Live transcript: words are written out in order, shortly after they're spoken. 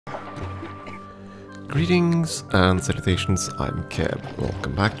Greetings and salutations, I'm Keb.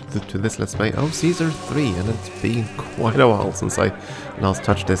 Welcome back to this Let's Play of Caesar 3, and it's been quite a while since I last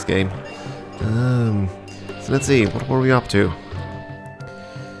touched this game. So let's see, what were we up to?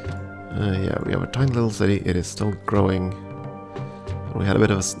 Yeah, we have a tiny little city, it is still growing. We had a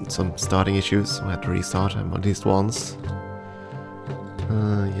bit of some starting issues, we had to restart at least once.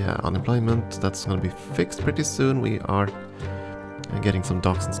 Yeah, unemployment, that's gonna be fixed pretty soon. We are getting some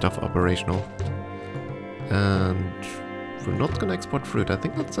docks and stuff operational. And we're not gonna export fruit. I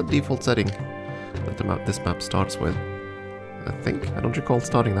think that's a default setting that this map starts with. I think. I don't recall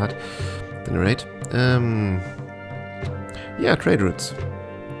starting that. At any rate. Yeah, trade routes.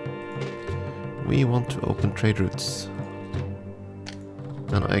 We want to open trade routes.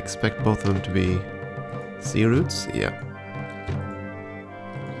 And I expect both of them to be sea routes. Yeah.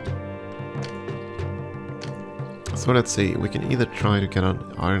 So let's see, we can either try to get an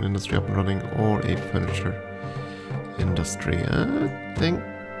iron industry up and running or a furniture industry. I think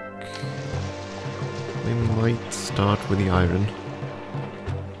we might start with the iron.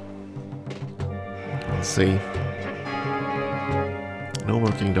 Let's see. No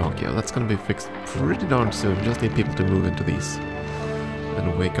working dock. Yeah, that's gonna be fixed pretty darn soon. We just need people to move into these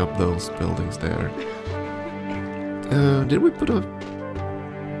and wake up those buildings there. Did we put a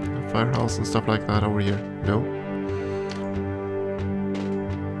firehouse and stuff like that over here? No?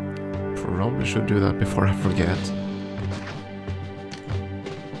 Probably should do that before I forget.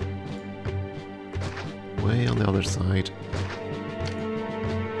 Way on the other side.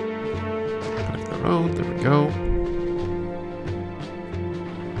 Connect the road, there we go.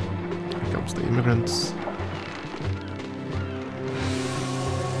 Here comes the immigrants.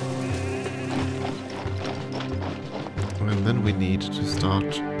 And then we need to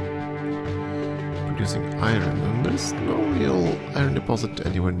start producing iron, and there's no real iron deposit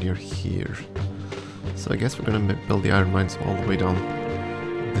anywhere near here. So I guess we're gonna build the iron mines all the way down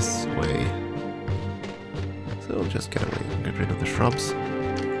this way. So we'll just get rid of the shrubs.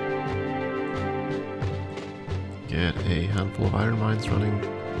 Get a handful of iron mines running.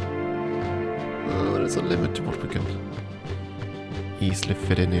 There is a limit to what we can easily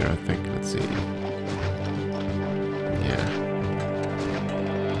fit in here, I think. Let's see. Yeah.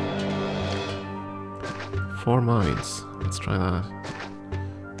 4 mines. Let's try that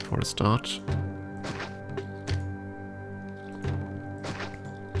for a start.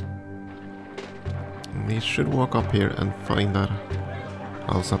 And we should walk up here and find that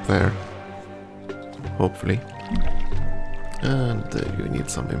house up there. Hopefully. And you need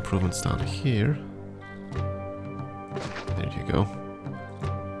some improvements down here. There you go.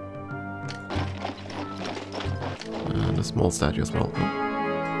 And a small statue as well.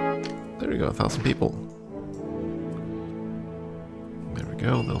 Oh. There we go, 1,000 people.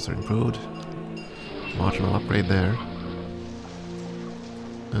 Go, those are improved. Marginal upgrade there.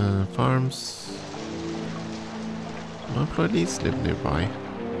 Farms. No employees live nearby.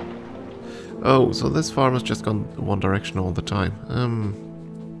 Oh, so this farm has just gone one direction all the time.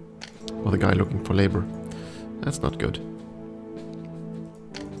 With a guy looking for labor. That's not good.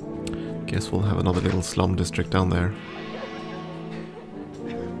 Guess we'll have another little slum district down there.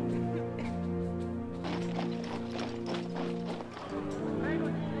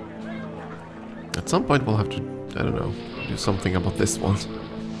 At some point we'll have to, I don't know, do something about this one.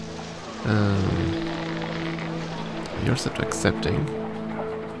 You're set to accepting.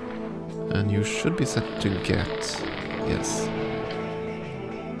 And you should be set to get. Yes.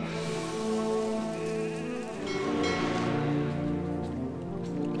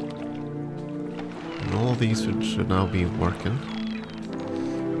 And all these should now be working.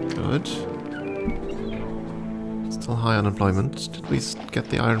 Good. Still high unemployment. Did we get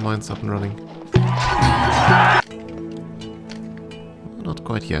the iron mines up and running? Not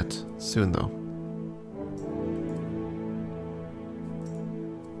quite yet. Soon though.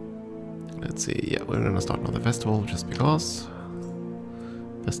 Let's see. Yeah, we're gonna start another festival just because.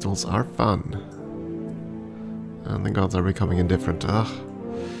 Festivals are fun. And the gods are becoming indifferent. Ugh.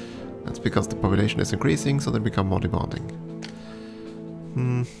 That's because the population is increasing, so they become more demanding.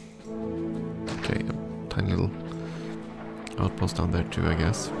 Okay, a tiny little outpost down there too, I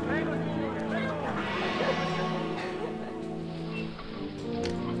guess.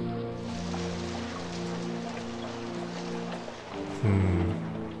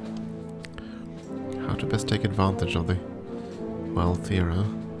 How to best take advantage of the wealth here, huh?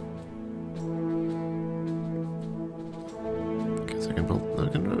 Guess I can build.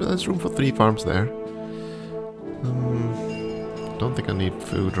 There's room for 3 farms there. Don't think I need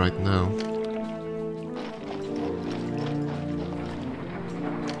food right now.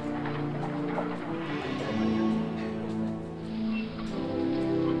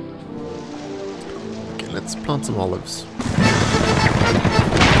 let's plant some olives.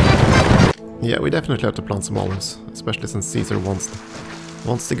 Yeah, we definitely have to plant some olives, especially since Caesar wants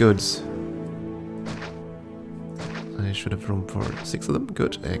the goods. I should have room for 6 of them.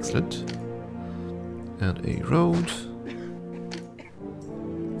 Good, excellent. And a road.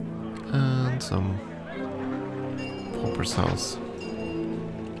 And some pauper's house.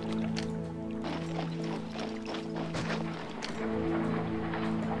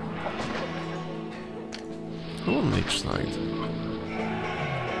 On each side.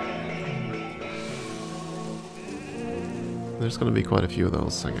 There's gonna be quite a few of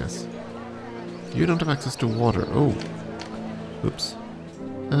those, I guess. You don't have access to water. Oh. Oops.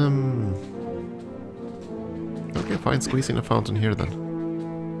 Okay, fine. Squeeze in a fountain here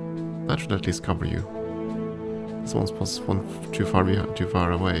then. That should at least cover you. This one's one too far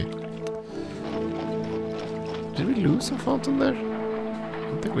away. Did we lose a fountain there? I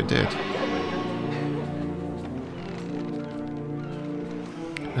don't think we did.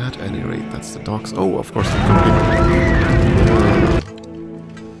 At any rate, that's the docks. Oh, of course, the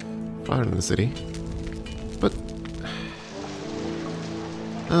fire in the city. But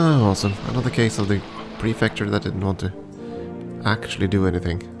oh, awesome! Another case of the prefecture that didn't want to actually do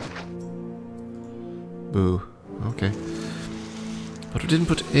anything. Boo. Okay. But we didn't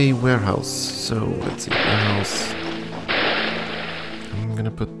put a warehouse, so let's see. Warehouse. I'm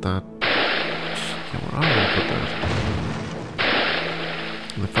gonna put that. Yeah, where am I gonna put that?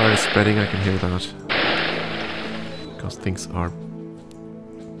 The fire is spreading, I can hear that. Because things are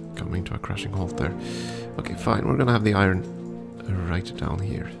coming to a crashing halt there. Okay, fine, we're gonna have the iron right down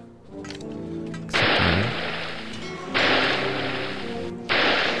here. Except iron.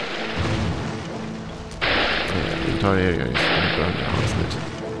 Yeah, the entire area is gonna burn down, isn't it?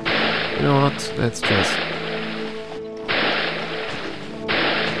 You know what? Let's just...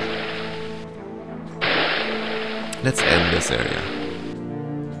 let's end this area.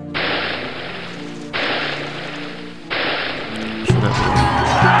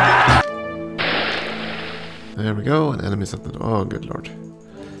 There we go, and enemies at the door. Oh, good lord.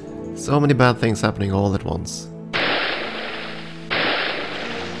 So many bad things happening all at once.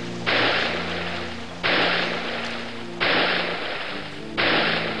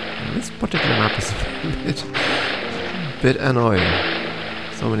 This particular map is a bit annoying.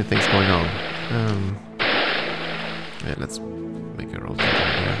 So many things going on. Yeah, let's make a road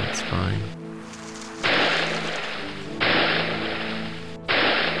there, that's fine.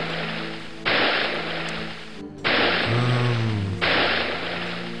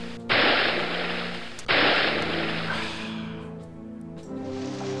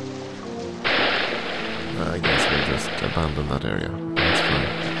 I guess we'll just abandon that area. That's fine.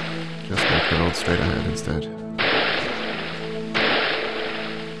 Just make the road straight ahead instead.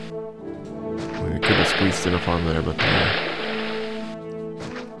 We could have squeezed in a farm there, but yeah.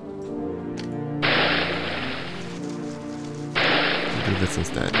 We'll do this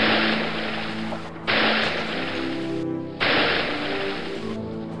instead.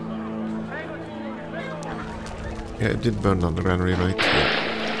 Yeah, it did burn down the granary, right? Yeah.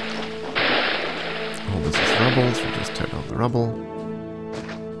 All this is rubble, so we'll just tear down the rubble.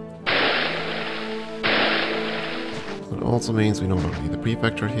 It also means we no longer need the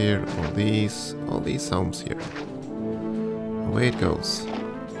prefecture here, or all these homes here. Away it goes.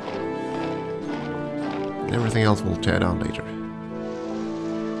 And everything else we'll tear down later.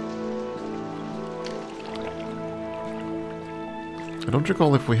 I don't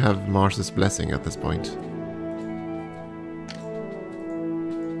recall if we have Mars's blessing at this point.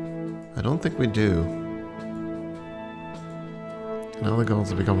 I don't think we do. Now the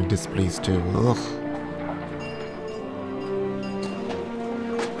gods are becoming displeased too. Ugh.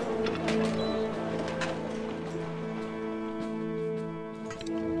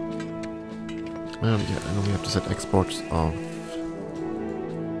 Well, yeah, I know we have to set exports of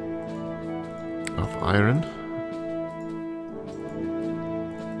iron.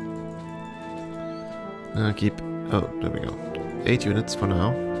 Keep... oh, there we go. 8 units for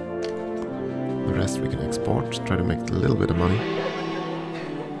now. The rest we can export, try to make a little bit of money.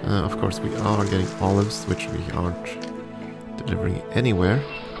 Of course, we are getting olives, which we aren't delivering anywhere.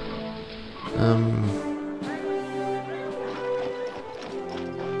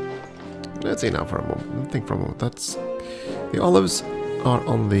 Let's see now for a moment. Think for a moment. That's the olives are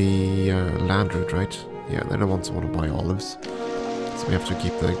on the land route, right? Yeah, they're the ones who want to buy olives. So we have to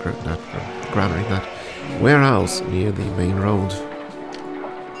keep that granary, that warehouse near the main road.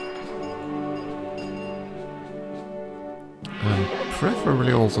 And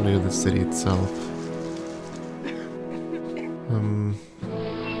preferably also near the city itself.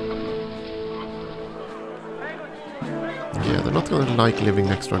 gonna like living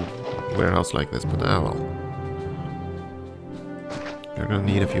next to a warehouse like this, but ah well. We're gonna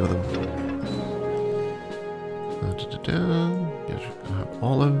need a few of them. Yeah, we're gonna have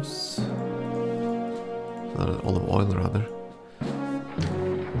olives. Olive oil, rather.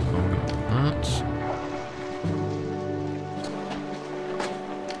 That.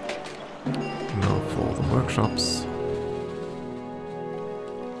 Now for the workshops.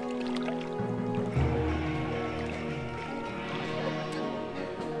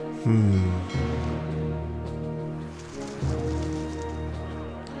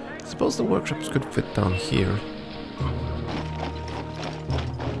 Suppose the workshops could fit down here.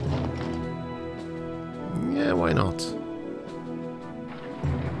 Yeah, why not?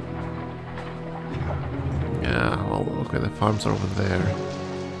 Yeah, well, okay, the farms are over there.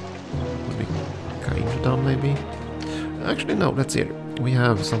 Would be kind of dumb, maybe? Actually, no, let's see. We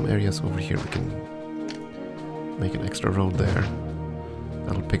have some areas over here we can make an extra road there.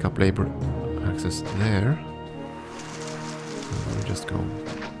 That'll pick up labor access there. And we'll just go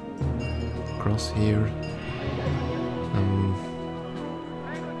across here.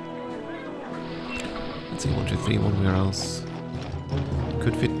 Let's see, 1, 2, 3, one warehouse.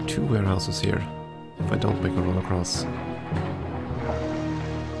 Could fit 2 warehouses here if I don't make a road across.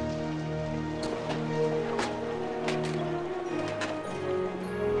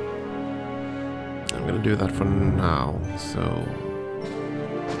 I'm gonna do that for now, so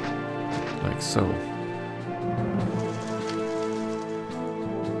like so.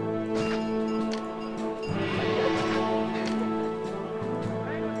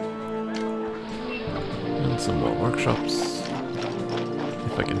 And some more workshops.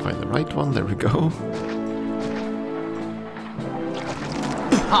 If I can find the right one, there we go.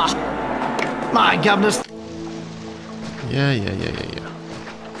 Ah, my goodness. Yeah.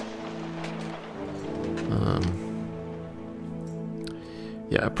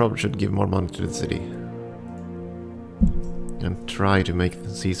 Yeah, I probably should give more money to the city. And try to make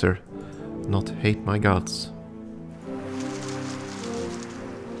Caesar not hate my gods.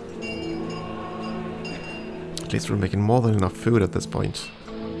 At least we're making more than enough food at this point.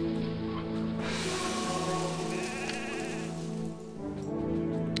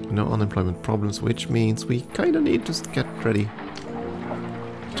 No unemployment problems, which means we kind of need to get ready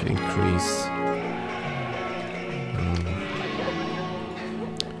to increase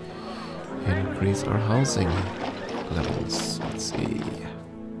our housing levels. Let's see.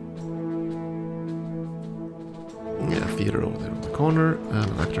 Yeah, theater over there in the corner, and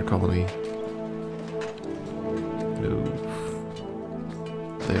an actor colony.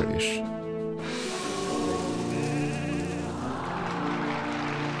 There-ish.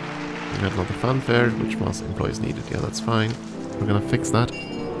 We got another fanfare, which most employees needed. Yeah, that's fine. We're gonna fix that.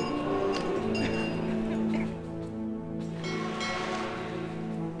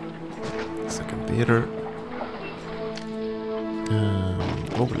 Second theater.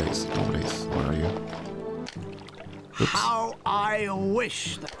 Overlays, where are you? Oops. How I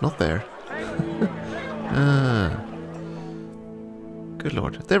wish that... Not there. Ah. Good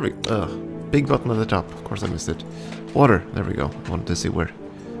lord. There we go. Big button at the top. Of course I missed it. Water. There we go. I wanted to see where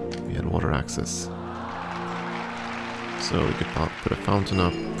we had water access. So we could put a fountain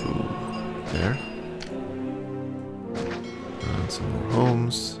up there. And some more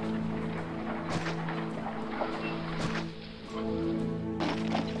homes.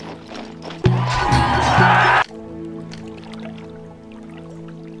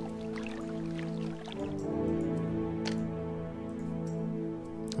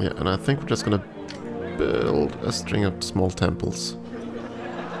 Yeah, and I think we're just gonna build a string of small temples.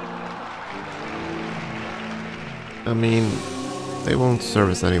 I mean, they won't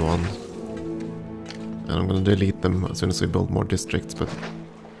service anyone. And I'm gonna delete them as soon as we build more districts, but...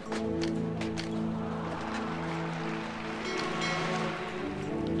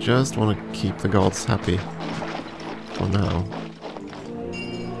 just want to keep the gods happy. For now.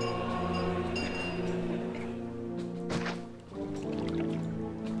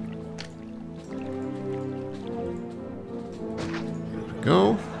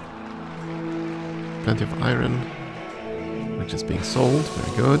 Go. Plenty of iron, which is being sold.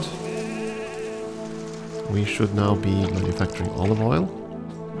 Very good. We should now be manufacturing olive oil.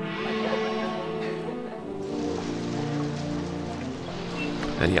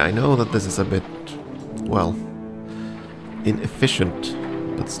 And yeah, I know that this is a bit, well, inefficient,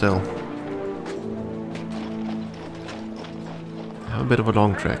 but still. I have a bit of a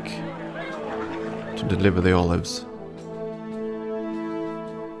long trek to deliver the olives.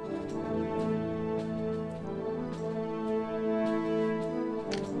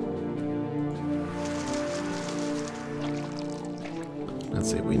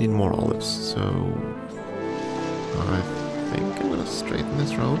 let's see, we need more olives, so I think I'm gonna straighten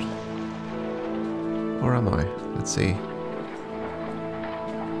this road. Or am I? Let's see.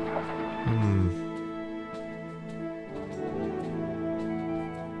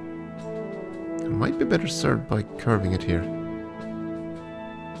 It might be better served by curving it here.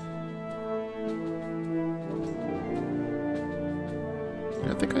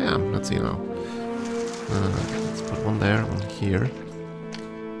 I think I am. Let's see now. Let's put one there, one here.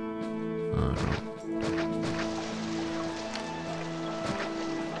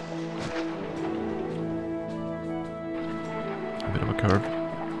 A bit of a curve.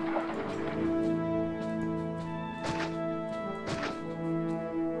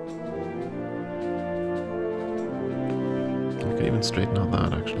 I can even straighten out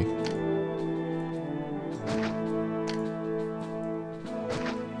that actually.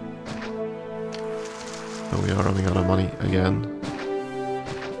 We are running out of money again.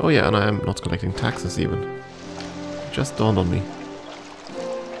 Oh yeah, and I am not collecting taxes even. It just dawned on me.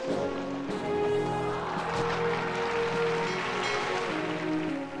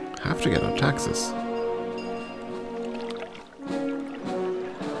 Have to get our taxes.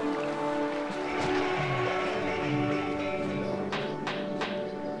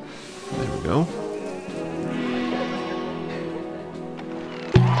 There we go.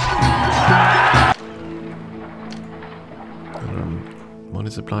 Money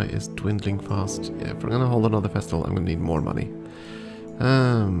supply is dwindling fast. Yeah, if we're gonna hold another festival, I'm gonna need more money.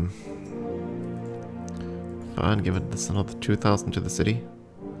 Fine, give it this another 2,000 to the city.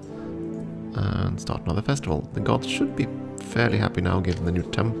 And start another festival. The gods should be fairly happy now given the new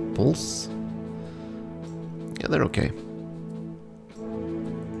temples. Yeah, they're okay.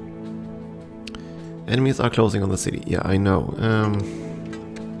 Enemies are closing on the city. Yeah, I know.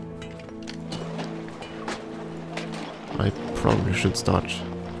 I probably should start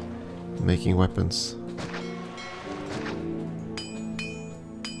making weapons.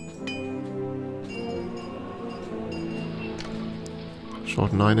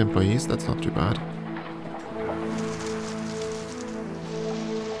 Short 9 employees, that's not too bad.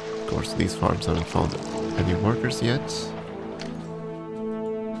 Of course, these farms haven't found any workers yet.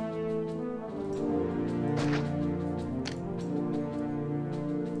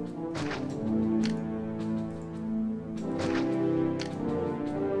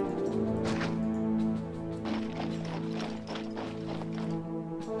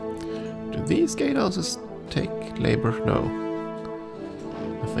 Do these gatehouses take labor? No.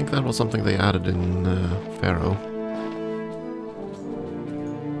 I think that was something they added in Pharaoh.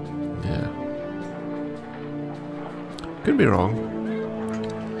 Yeah. Could be wrong.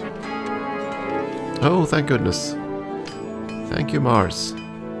 Oh, thank goodness. Thank you, Mars.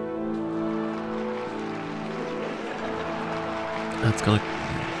 That's gonna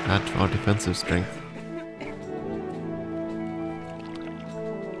add to our defensive strength.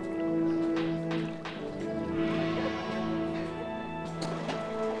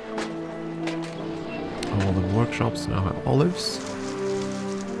 All the workshops now have olives.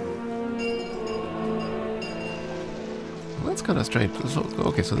 Well, that's kind of strange. So,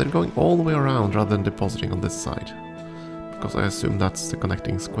 okay, so they're going all the way around rather than depositing on this side. Because I assume that's the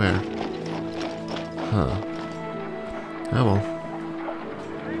connecting square. Huh. Oh well.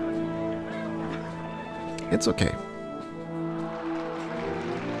 It's okay.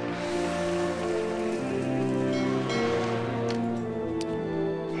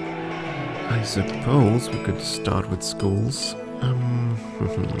 I suppose we could start with schools.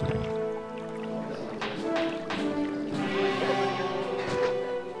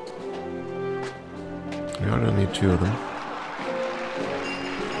 We are gonna need 2 of them.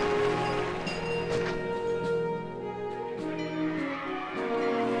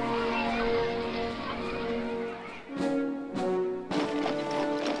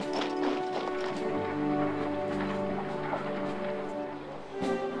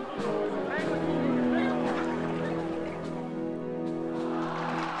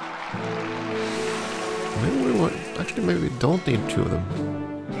 Actually, maybe we don't need 2 of them.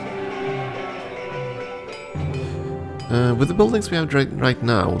 With the buildings we have right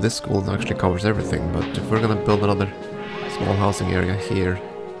now, this school actually covers everything, but if we're gonna build another small housing area here,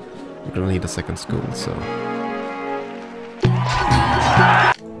 we're gonna need a second school, so...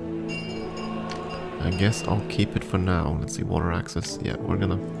 I guess I'll keep it for now. Let's see, water access. Yeah, we're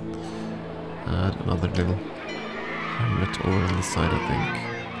gonna add another little hamlet over on this side, I think.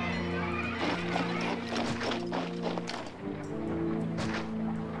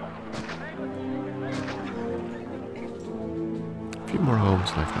 A few more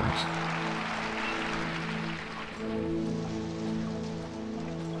homes like that.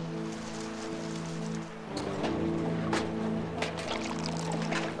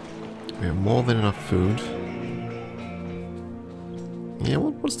 We have more than enough food. Yeah,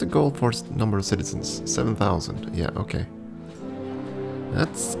 what's the goal for number of citizens? 7,000. Yeah, okay.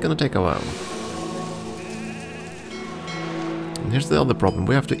 That's gonna take a while. And here's the other problem.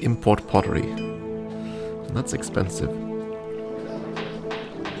 We have to import pottery. And that's expensive.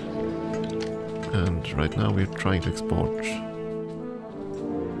 And right now we're trying to export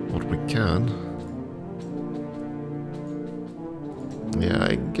what we can. Yeah,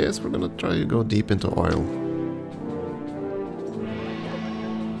 I guess we're gonna try to go deep into oil.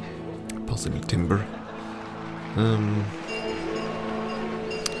 Possibly timber.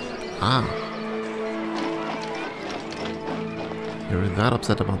 You're that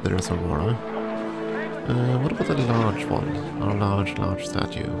upset about the reservoir, huh? What about the large one? Our large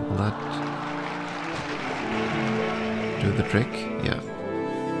statue. Will that do the trick? Yeah.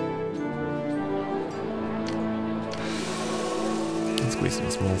 Let's squeeze in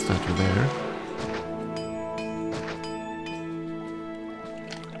a small statue there.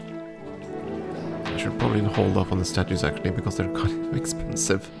 I should probably hold off on the statues actually because they're kind of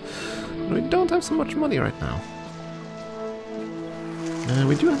expensive. And we don't have so much money right now.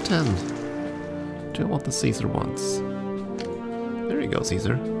 We do have 10. Do what the Caesar wants. There you go,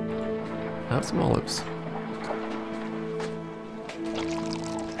 Caesar. Have some olives.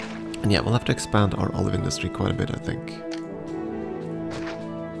 And yeah, we'll have to expand our olive industry quite a bit, I think.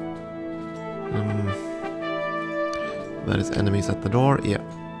 That is enemies at the door. Yeah.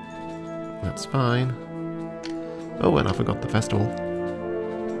 That's fine. Oh, and I forgot the festival.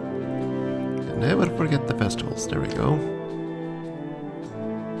 Never forget the festivals. There we go.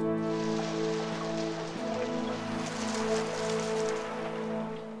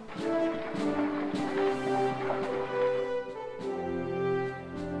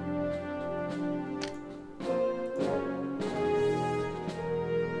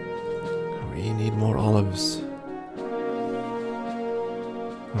 We need more olives.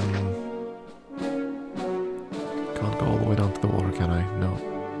 Can't go all the way down to the water, can I? No.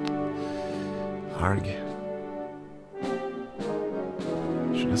 Arg.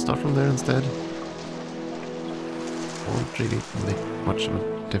 Should I start from there instead? Won't really make much of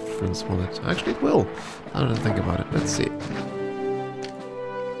a difference, will it? Actually, it will. Now that I think about it, let's see.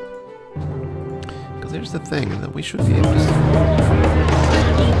 Because here's the thing, that we should be able to...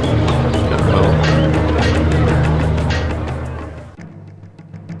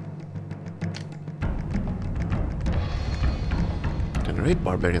 Generate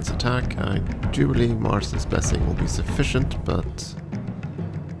Barbarian's attack. I do believe Mars's blessing will be sufficient, but...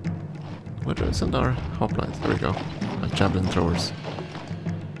 Where do I send our hoplites? There we go. Our javelin throwers.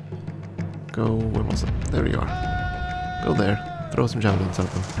 Go... where was it? There you are. Go there. Throw some javelins at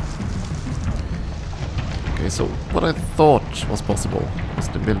them. Okay, so what I thought was possible was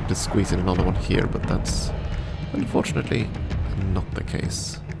to build to squeeze in another one here, but that's unfortunately not the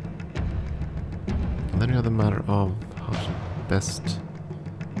case. And then we have the matter of how to best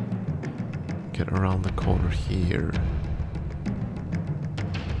get around the corner here.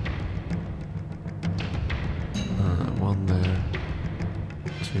 One there,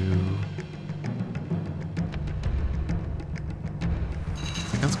 two.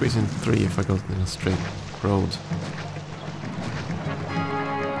 I can squeeze in 3 if I go in a straight road.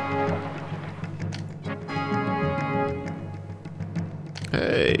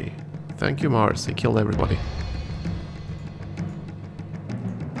 Hey, thank you, Mars. He killed everybody.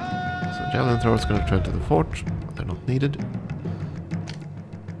 So javelin throwers gonna return to the fort. They're not needed.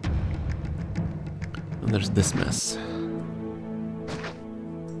 And there's this mess.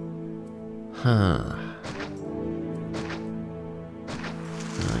 Huh.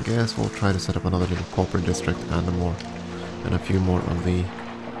 I guess we'll try to set up another little corporate district and a few more of the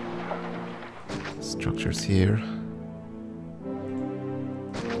structures here.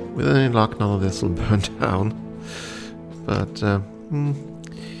 With any luck, none of this will burn down. But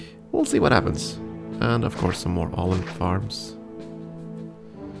we'll see what happens. And of course, some more olive farms.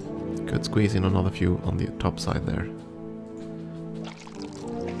 Could squeeze in another few on the top side there.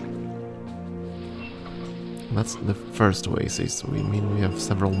 That's the first oasis, so we mean we have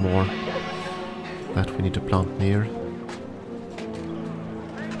several more that we need to plant near.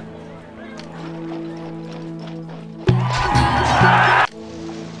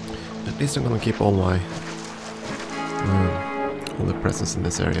 At least I'm gonna keep all my all the presence in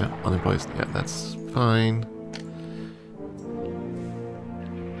this area unemployed. Yeah, that's fine.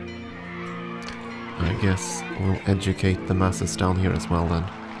 I guess we'll educate the masses down here as well then.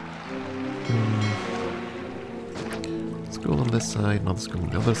 School on this side, another school on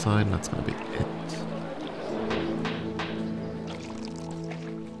the other side, and that's gonna be it.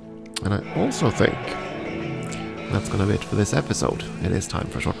 And I also think that's gonna be it for this episode. It is time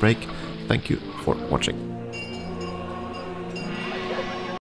for a short break. Thank you for watching.